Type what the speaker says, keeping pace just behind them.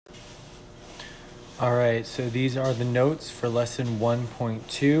All right, so these are the notes for lesson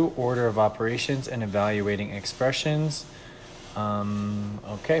 1.2, order of operations and evaluating expressions.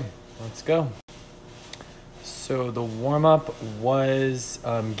 Okay, let's go. So the warm-up was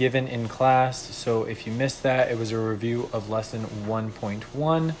given in class. So if you missed that, it was a review of lesson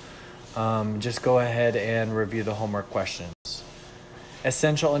 1.1. Just go ahead and review the homework questions.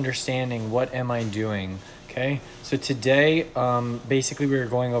 Essential understanding, what am I doing? Okay, so today, basically we are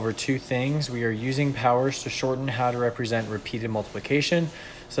going over two things. We are using powers to shorten how to represent repeated multiplication,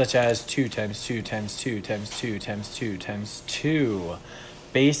 such as 2 times 2 times 2 times 2 times 2 times 2.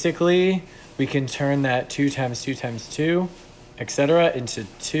 Basically, we can turn that 2 times 2 times 2, etc. into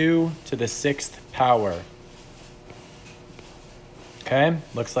 2 to the 6th power. Okay,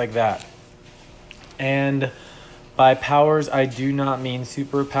 looks like that. And by powers, I do not mean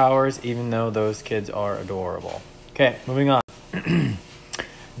superpowers, even though those kids are adorable. Okay, moving on.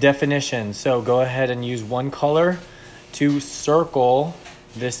 Definition. So go ahead and use one color to circle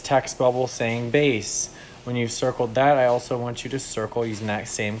this text bubble saying base. When you've circled that, I also want you to circle using that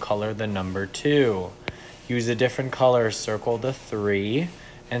same color the number 2. Use a different color, circle the 3,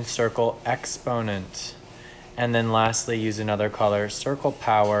 and circle exponent. And then lastly, use another color, circle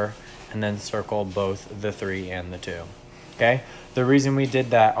power, and then circle both the 3 and the 2. Okay, the reason we did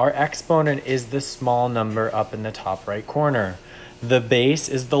that, our exponent is the small number up in the top right corner. The base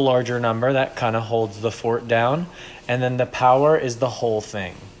is the larger number that kind of holds the fort down, and then the power is the whole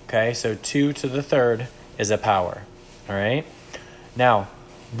thing. Okay, so 2 to the 3rd is a power. All right, now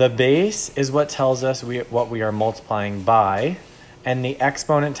the base is what tells us what we are multiplying by, and the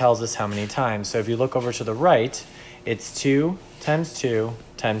exponent tells us how many times. So if you look over to the right, it's 2 times 2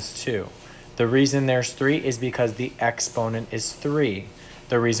 times 2. The reason there's 3 is because the exponent is 3.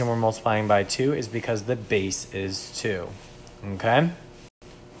 The reason we're multiplying by 2 is because the base is 2. Okay?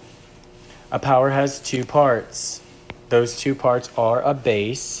 A power has two parts. Those two parts are a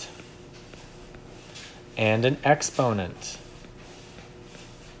base and an exponent.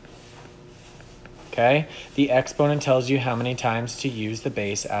 Okay? The exponent tells you how many times to use the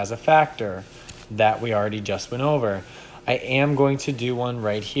base as a factor. That we already just went over. I am going to do one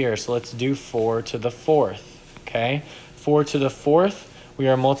right here. So let's do 4 to the 4th, okay? 4 to the 4th, we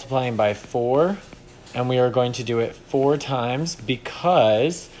are multiplying by 4, and we are going to do it 4 times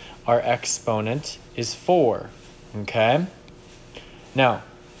because our exponent is 4, okay? Now,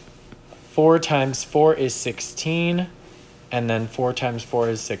 4 times 4 is 16, and then 4 times 4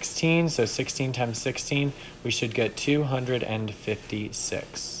 is 16, so 16 times 16, we should get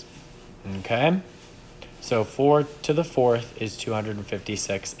 256, okay? So 4 to the 4th is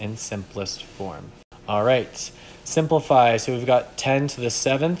 256 in simplest form. All right, simplify. So we've got 10 to the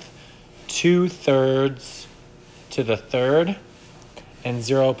 7th, 2/3 to the 3rd, and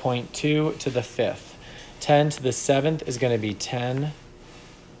 0.2 to the 5th. 10 to the 7th is going to be 10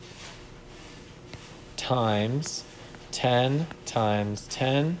 times 10 times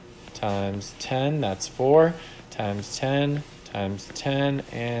 10 times 10. That's 4 times 10 times 10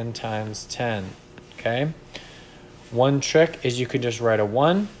 and times 10. Okay, one trick is you could just write a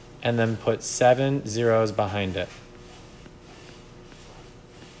 1 and then put 7 zeros behind it.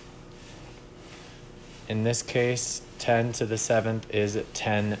 In this case, 10 to the 7th is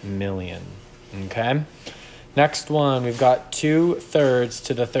 10 million. Okay, next one, we've got 2/3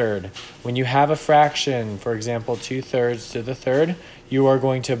 to the 3rd. When you have a fraction, for example, 2/3 to the 3rd, you are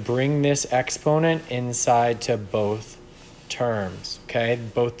going to bring this exponent inside to both terms, okay,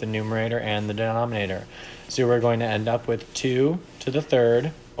 both the numerator and the denominator. So we're going to end up with 2 to the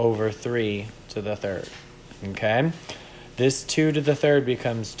 3rd over 3 to the 3rd, okay? This 2 to the 3rd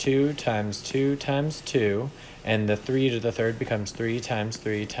becomes 2 times 2 times 2, and the 3 to the 3rd becomes 3 times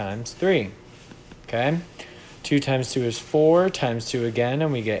 3 times 3, okay? 2 times 2 is 4, times 2 again,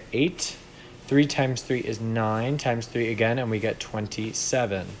 and we get 8. 3 times 3 is 9, times 3 again, and we get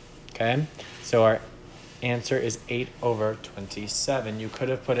 27, okay? So our answer is 8 over 27. You could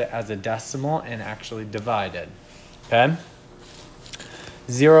have put it as a decimal and actually divided. Okay?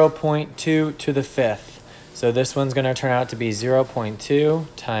 0.2 to the 5th. So this one's going to turn out to be 0.2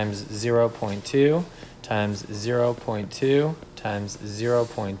 times 0.2 times 0.2 times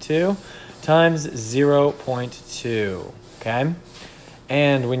 0.2 times 0.2. Okay?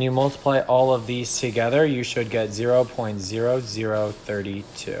 And when you multiply all of these together, you should get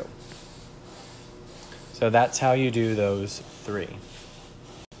 0.0032. So that's how you do those 3.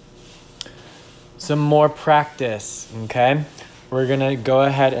 Some more practice, okay? We're gonna go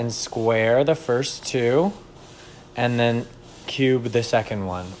ahead and square the first 2 and then cube the second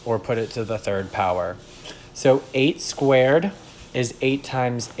one, or put it to the 3rd power. So 8 squared is 8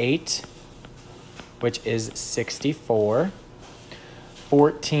 times 8 which is 64.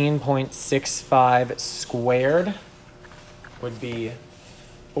 14.65 squared would be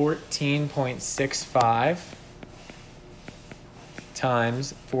 14.65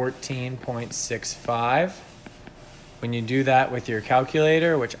 times 14.65. When you do that with your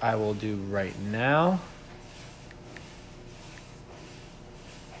calculator, which I will do right now,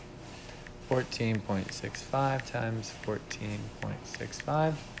 14.65 times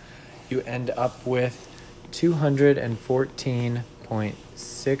 14.65, you end up with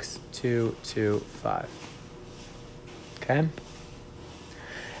 214.6225. Okay?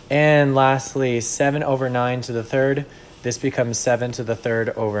 And lastly, 7 over 9 to the third. This becomes 7 to the third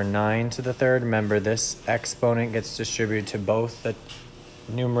over 9 to the third. Remember, this exponent gets distributed to both the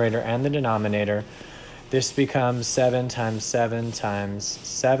numerator and the denominator. This becomes 7 times 7 times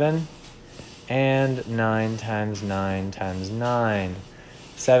 7, and 9 times 9 times 9.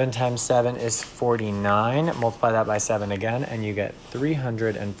 7 times 7 is 49. Multiply that by 7 again, and you get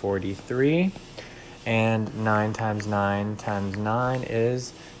 343. And 9 times 9 times 9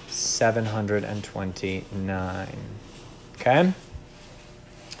 is 729. Okay?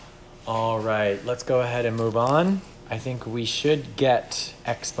 All right, let's go ahead and move on. I think we should get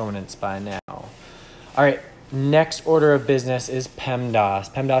exponents by now. All right, next order of business is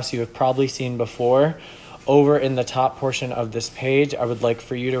PEMDAS. PEMDAS you have probably seen before. Over in the top portion of this page, I would like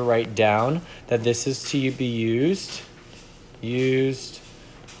for you to write down that this is to be used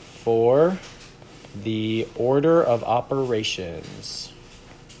for the order of operations.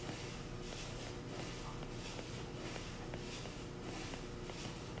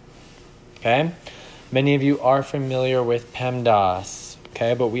 Okay, many of you are familiar with PEMDAS,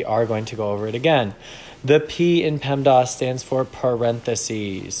 okay, but we are going to go over it again. The P in PEMDAS stands for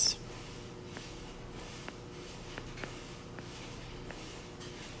parentheses.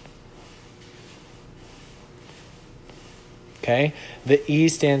 Okay, the E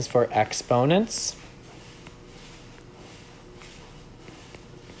stands for exponents.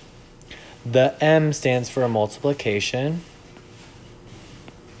 The M stands for multiplication.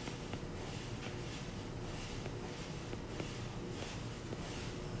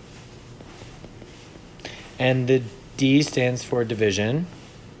 And the D stands for division.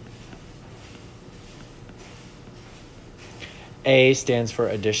 A stands for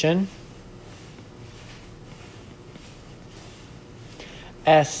addition.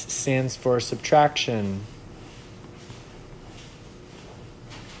 S stands for subtraction.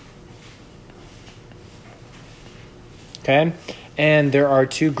 Okay, and there are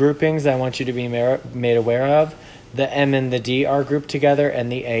two groupings I want you to be made aware of. The M and the D are grouped together,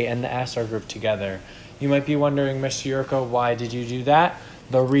 and the A and the S are grouped together. You might be wondering, Mr. Yurko, why did you do that?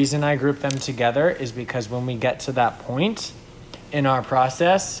 The reason I group them together is because when we get to that point in our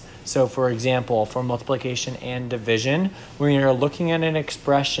process, so for example, for multiplication and division, when you're looking at an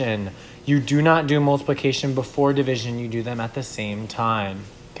expression, you do not do multiplication before division, you do them at the same time,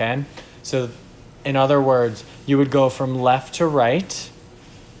 okay? So in other words, you would go from left to right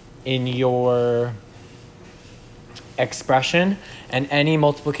in your expression, and any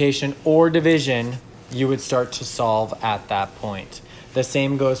multiplication or division you would start to solve at that point. The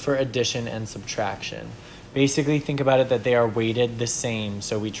same goes for addition and subtraction. Basically, think about it that they are weighted the same,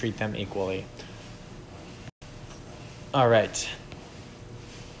 so we treat them equally. All right.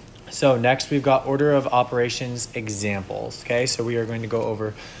 So next we've got order of operations examples, okay? So we are going to go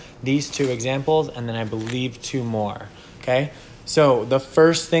over these two examples and then I believe two more, okay? So the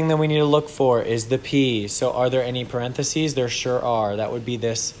first thing that we need to look for is the P. So are there any parentheses? There sure are. That would be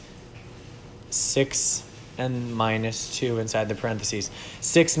this 6 and minus 2 inside the parentheses.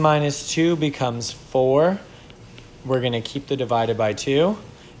 6 minus 2 becomes 4. We're going to keep the divided by 2.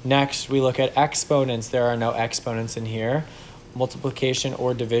 Next, we look at exponents. There are no exponents in here. Multiplication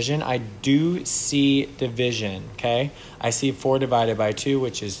or division. I do see division, okay? I see 4 divided by 2,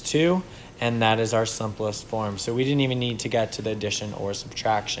 which is 2, and that is our simplest form. So we didn't even need to get to the addition or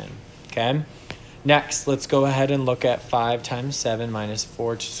subtraction, okay? Next, let's go ahead and look at 5 times 7 minus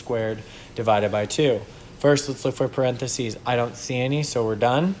 4 squared divided by 2. First, let's look for parentheses. I don't see any, so we're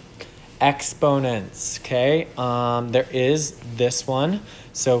done. Exponents, okay? There is this one.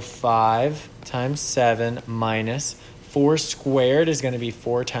 So 5 times 7 minus 4 squared is going to be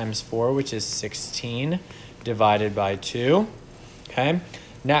 4 times 4, which is 16 divided by 2, okay?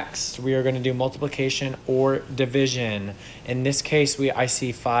 Next, we are going to do multiplication or division. In this case, I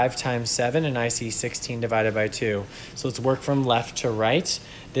see 5 times 7 and I see 16 divided by 2. So let's work from left to right.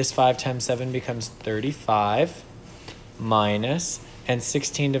 This 5 times 7 becomes 35 minus, and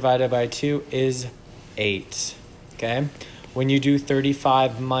 16 divided by 2 is 8, okay? When you do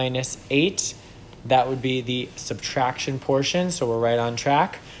 35 minus 8, that would be the subtraction portion, so we're right on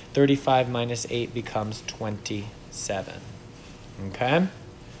track. 35 minus 8 becomes 27. Okay?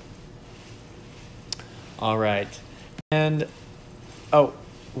 All right. And, oh,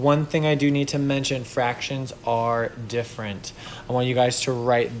 one thing I do need to mention, fractions are different. I want you guys to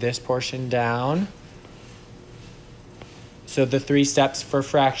write this portion down. So the 3 steps for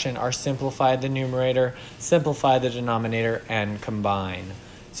fraction are simplify the numerator, simplify the denominator, and combine.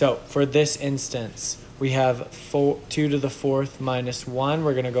 So for this instance, we have 2 to the 4th minus 1.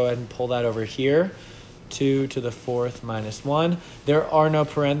 We're going to go ahead and pull that over here. 2 to the 4th minus 1. There are no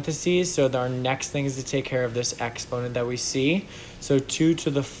parentheses, so our next thing is to take care of this exponent that we see. So 2 to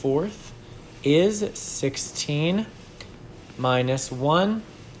the 4th is 16 minus 1.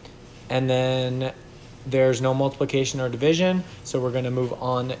 And then there's no multiplication or division, so we're going to move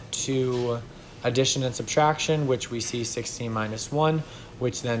on to addition and subtraction, which we see 16 minus 1,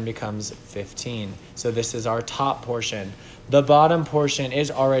 which then becomes 15. So this is our top portion. The bottom portion is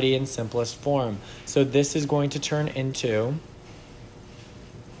already in simplest form. So this is going to turn into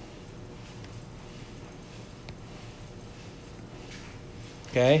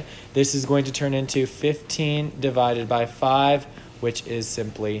this is going to turn into 15 divided by 5, which is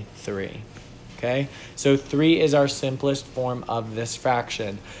simply 3. Okay, so 3 is our simplest form of this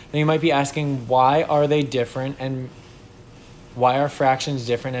fraction. Now you might be asking, why are they different and why are fractions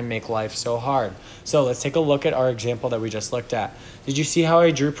different and make life so hard? So let's take a look at our example that we just looked at. Did you see how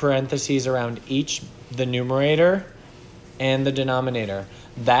I drew parentheses around the numerator and the denominator?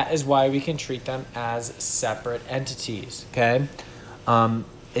 That is why we can treat them as separate entities, okay?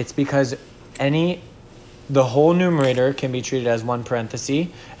 It's because the whole numerator can be treated as one parenthesis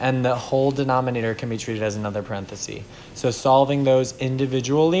and the whole denominator can be treated as another parenthesis. So solving those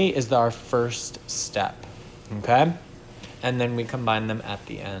individually is our first step, okay? And then we combine them at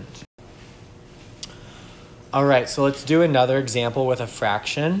the end. All right, so let's do another example with a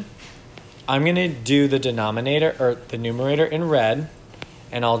fraction. I'm gonna do the denominator or the numerator in red,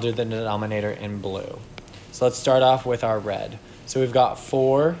 and I'll do the denominator in blue. So let's start off with our red. So we've got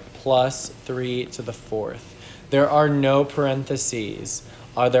 4 plus 3 to the 4th. There are no parentheses.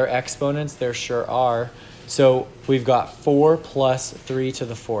 Are there exponents? There sure are. So we've got 4 plus 3 to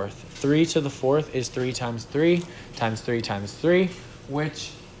the 4th. 3 to the 4th is 3 times 3 times 3 times 3,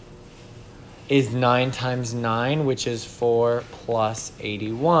 which is 9 times 9, which is 4 plus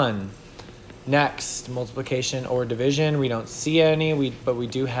 81. Next, multiplication or division. We don't see any, but we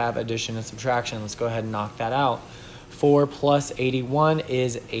do have addition and subtraction. Let's go ahead and knock that out. 4 plus 81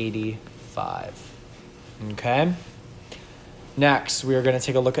 is 85. Okay? Next, we are going to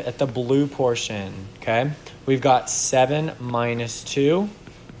take a look at the blue portion. Okay? We've got 7 minus 2,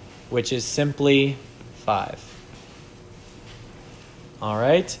 which is simply 5. All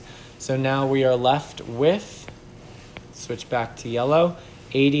right? So now we are left with, switch back to yellow,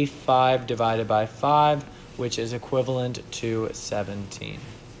 85 divided by 5, which is equivalent to 17.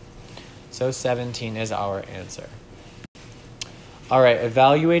 So 17 is our answer. All right,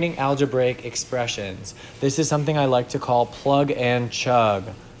 evaluating algebraic expressions. This is something I like to call plug and chug,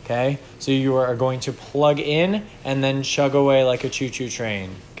 okay? So you are going to plug in and then chug away like a choo-choo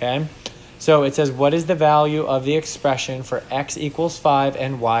train, okay? So it says, what is the value of the expression for x equals 5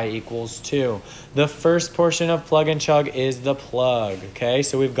 and y equals 2? The first portion of plug and chug is the plug, okay?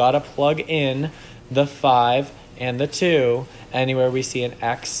 So we've got to plug in the 5 and the 2 anywhere we see an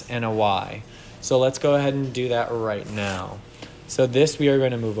x and a y. So let's go ahead and do that right now. So this we are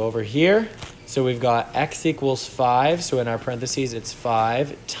going to move over here. So we've got x equals 5. So in our parentheses, it's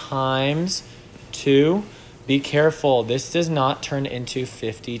 5 times 2. Be careful, this does not turn into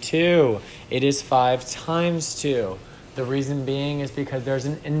 52. It is 5 times 2. The reason being is because there's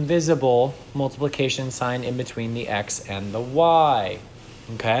an invisible multiplication sign in between the x and the y.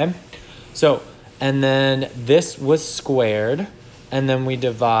 Okay? So, and then this was squared, and then we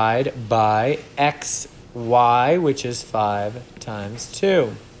divide by xy, which is 5 times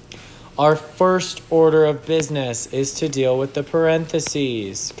 2. Our first order of business is to deal with the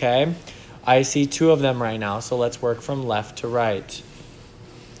parentheses, okay? I see 2 of them right now, so let's work from left to right.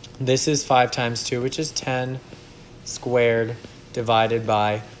 This is 5 times 2, which is 10 squared divided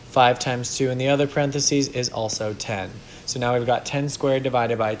by 5 times 2 in the other parentheses is also 10. So now we've got 10 squared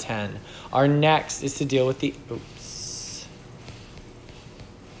divided by 10. Our next is to deal with the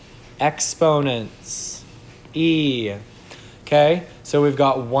exponents, e. Okay, so we've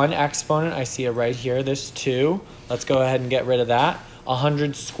got one exponent. I see it right here, this 2. Let's go ahead and get rid of that.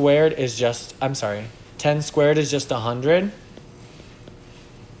 100 squared is just, 10 squared is just 100.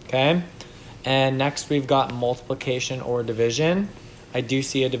 Okay, and next we've got multiplication or division. I do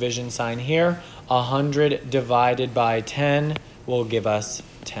see a division sign here. 100 divided by 10 will give us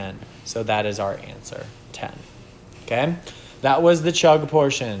 10. So that is our answer, 10. Okay? That was the chug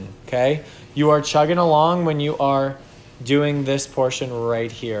portion, okay? You are chugging along when you are doing this portion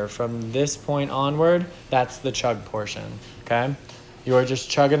right here. From this point onward, that's the chug portion, okay? You are just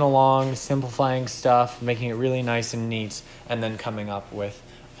chugging along, simplifying stuff, making it really nice and neat, and then coming up with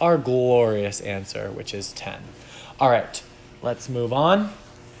our glorious answer, which is 10. All right, let's move on.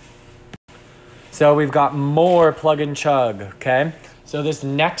 So we've got more plug and chug, okay? So this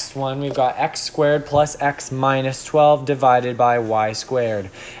next one, we've got x squared plus x minus 12 divided by y squared.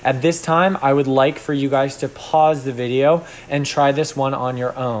 At this time, I would like for you guys to pause the video and try this one on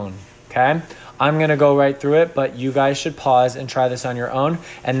your own, okay? I'm gonna go right through it, but you guys should pause and try this on your own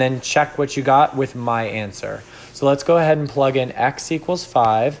and then check what you got with my answer. So let's go ahead and plug in x equals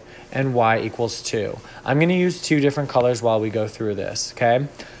 5 and y equals 2. I'm gonna use two different colors while we go through this, okay?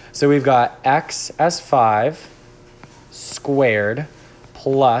 So we've got x as 5 squared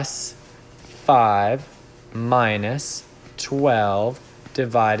plus 5 minus 12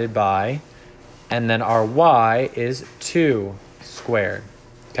 divided by, and then our y is 2 squared,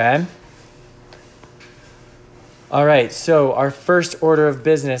 okay? All right, so our first order of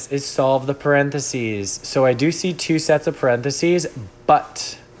business is solve the parentheses. So I do see two sets of parentheses,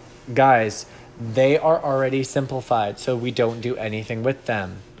 but guys, they are already simplified, so we don't do anything with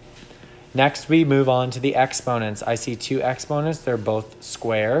them. Next, we move on to the exponents. I see two exponents, they're both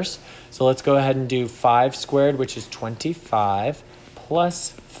squares. So let's go ahead and do 5 squared, which is 25,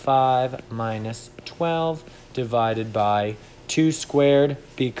 plus 5 minus 12 divided by 2 squared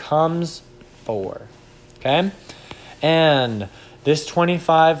becomes 4, okay? And this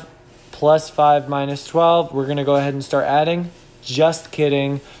 25 plus 5 minus 12, we're gonna go ahead and start adding. Just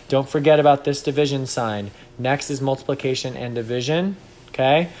kidding, don't forget about this division sign. Next is multiplication and division.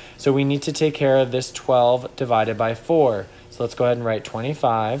 Okay, so we need to take care of this 12 divided by 4. So let's go ahead and write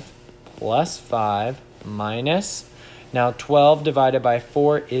 25 plus 5 minus. Now 12 divided by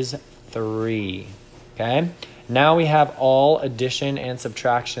 4 is 3. Okay, now we have all addition and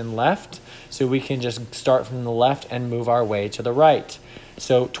subtraction left. So we can just start from the left and move our way to the right.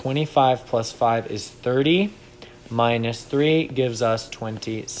 So 25 plus 5 is 30. Minus 3 gives us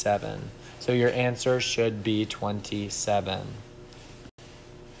 27. So your answer should be 27.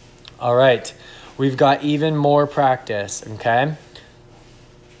 All right, we've got even more practice, okay?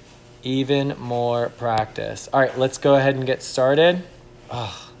 Even more practice. All right, let's go ahead and get started.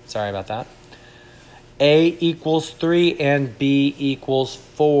 Oh, sorry about that. A equals 3 and B equals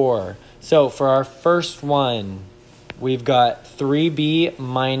 4. So for our first one, we've got 3b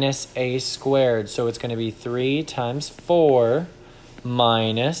minus a squared. So it's going to be 3 times 4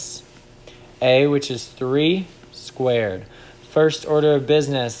 minus a, which is 3 squared. First order of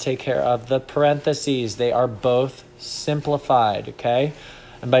business, take care of the parentheses. They are both simplified, okay?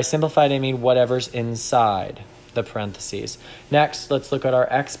 And by simplified, I mean whatever's inside the parentheses. Next, let's look at our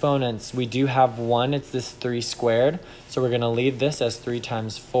exponents. We do have one, it's this 3 squared. So we're going to leave this as 3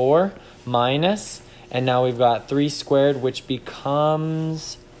 times 4 minus, and now we've got 3 squared, which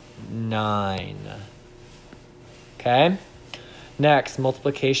becomes 9. Okay? Next,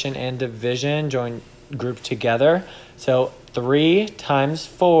 multiplication and division, group together. So 3 times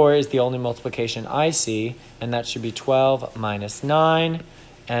 4 is the only multiplication I see, and that should be 12 minus 9.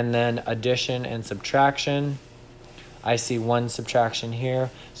 And then addition and subtraction. I see one subtraction here,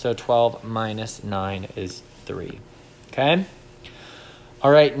 so 12 minus 9 is 3. Okay?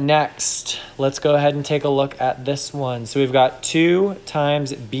 All right, next, let's go ahead and take a look at this one. So we've got 2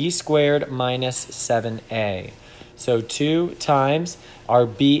 times b squared minus 7a. So 2 times, our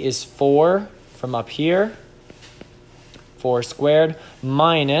b is 4 from up here, 4 squared,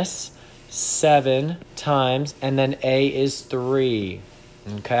 minus 7 times, and then a is 3,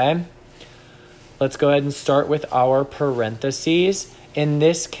 okay? Let's go ahead and start with our parentheses. In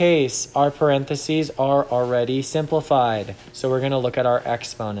this case, our parentheses are already simplified. So we're going to look at our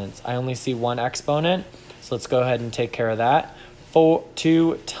exponents. I only see one exponent, so let's go ahead and take care of that.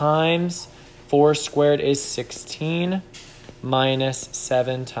 2 times 4 squared is 16 minus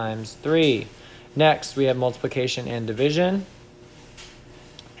 7 times 3. Next, we have multiplication and division.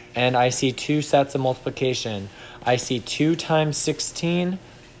 And I see two sets of multiplication. I see 2 times 16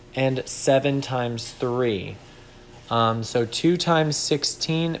 and 7 times 3. So 2 times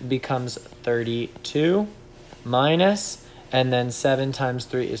 16 becomes 32 minus, and then 7 times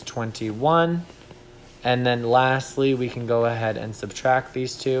 3 is 21. And then lastly, we can go ahead and subtract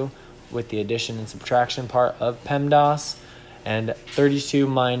these two with the addition and subtraction part of PEMDAS. And 32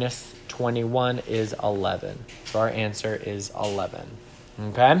 minus 21 is 11. So our answer is 11.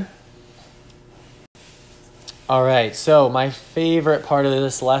 Okay? All right, so my favorite part of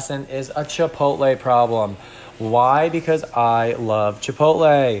this lesson is a Chipotle problem. Why? Because I love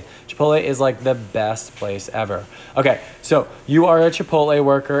Chipotle. Chipotle is like the best place ever. Okay, so you are a Chipotle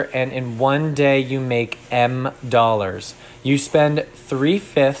worker and in one day you make $M. You spend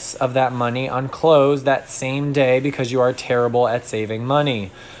 3/5 of that money on clothes that same day because you are terrible at saving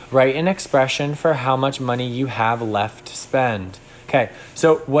money. Write an expression for how much money you have left to spend. Okay,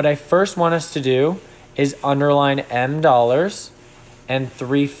 so what I first want us to do is underline $M and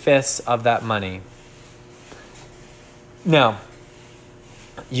 3/5 of that money. Now,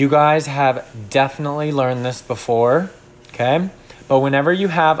 you guys have definitely learned this before, okay? But whenever you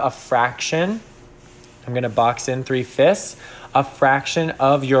have a fraction, I'm gonna box in 3/5, a fraction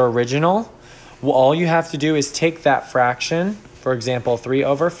of your original, well, all you have to do is take that fraction, for example,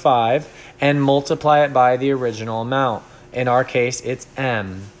 3/5, and multiply it by the original amount. In our case, it's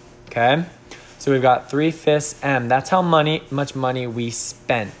M, okay? So we've got 3/5 M. That's how much money we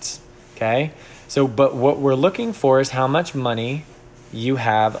spent, okay? So, but what we're looking for is how much money you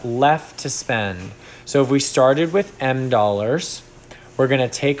have left to spend. So if we started with $M, we're gonna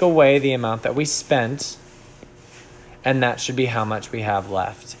take away the amount that we spent, and that should be how much we have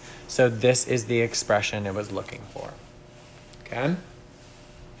left. So this is the expression it was looking for, okay?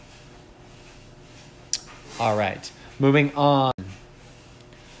 All right, moving on.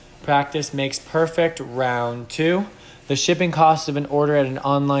 Practice makes perfect, round 2. The shipping cost of an order at an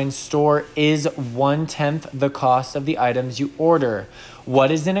online store is 1/10 the cost of the items you order.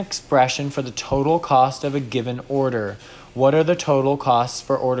 What is an expression for the total cost of a given order? What are the total costs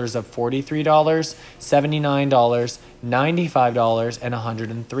for orders of $43, $79, $95, and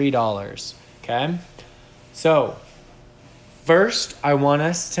 $103? Okay? So, first, I want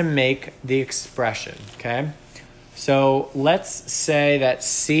us to make the expression, okay? So let's say that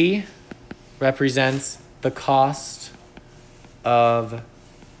C represents the cost of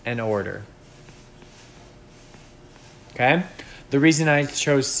an order. Okay? The reason I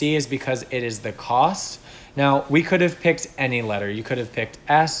chose C is because it is the cost. Now, we could have picked any letter. You could have picked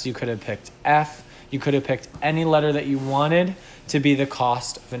S, you could have picked F, you could have picked any letter that you wanted to be the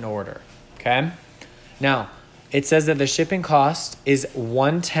cost of an order. Okay? Now, it says that the shipping cost is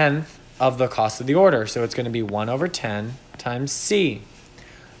 1/10 of the cost of the order. So it's going to be 1/10 times C.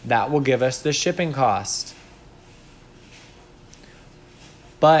 That will give us the shipping cost.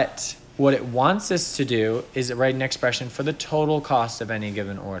 But what it wants us to do is write an expression for the total cost of any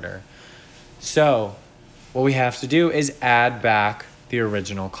given order. So what we have to do is add back the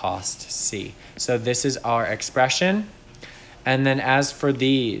original cost, C. So this is our expression. And then as for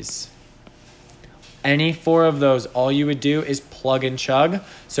these, any 4 of those, all you would do is plug and chug.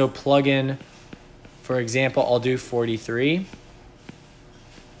 So plug in, for example, I'll do 43.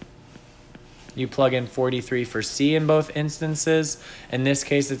 You plug in 43 for C in both instances. In this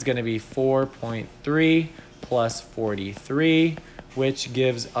case, it's going to be 4.3 plus 43, which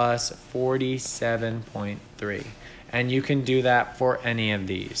gives us 47.3. And you can do that for any of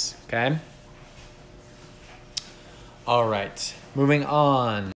these, okay? All right, moving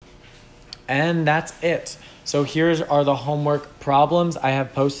on. And that's it. So here are the homework problems. I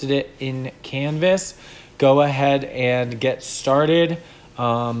have posted it in Canvas. Go ahead and get started.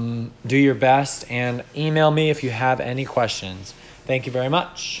 Do your best and email me if you have any questions. Thank you very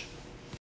much.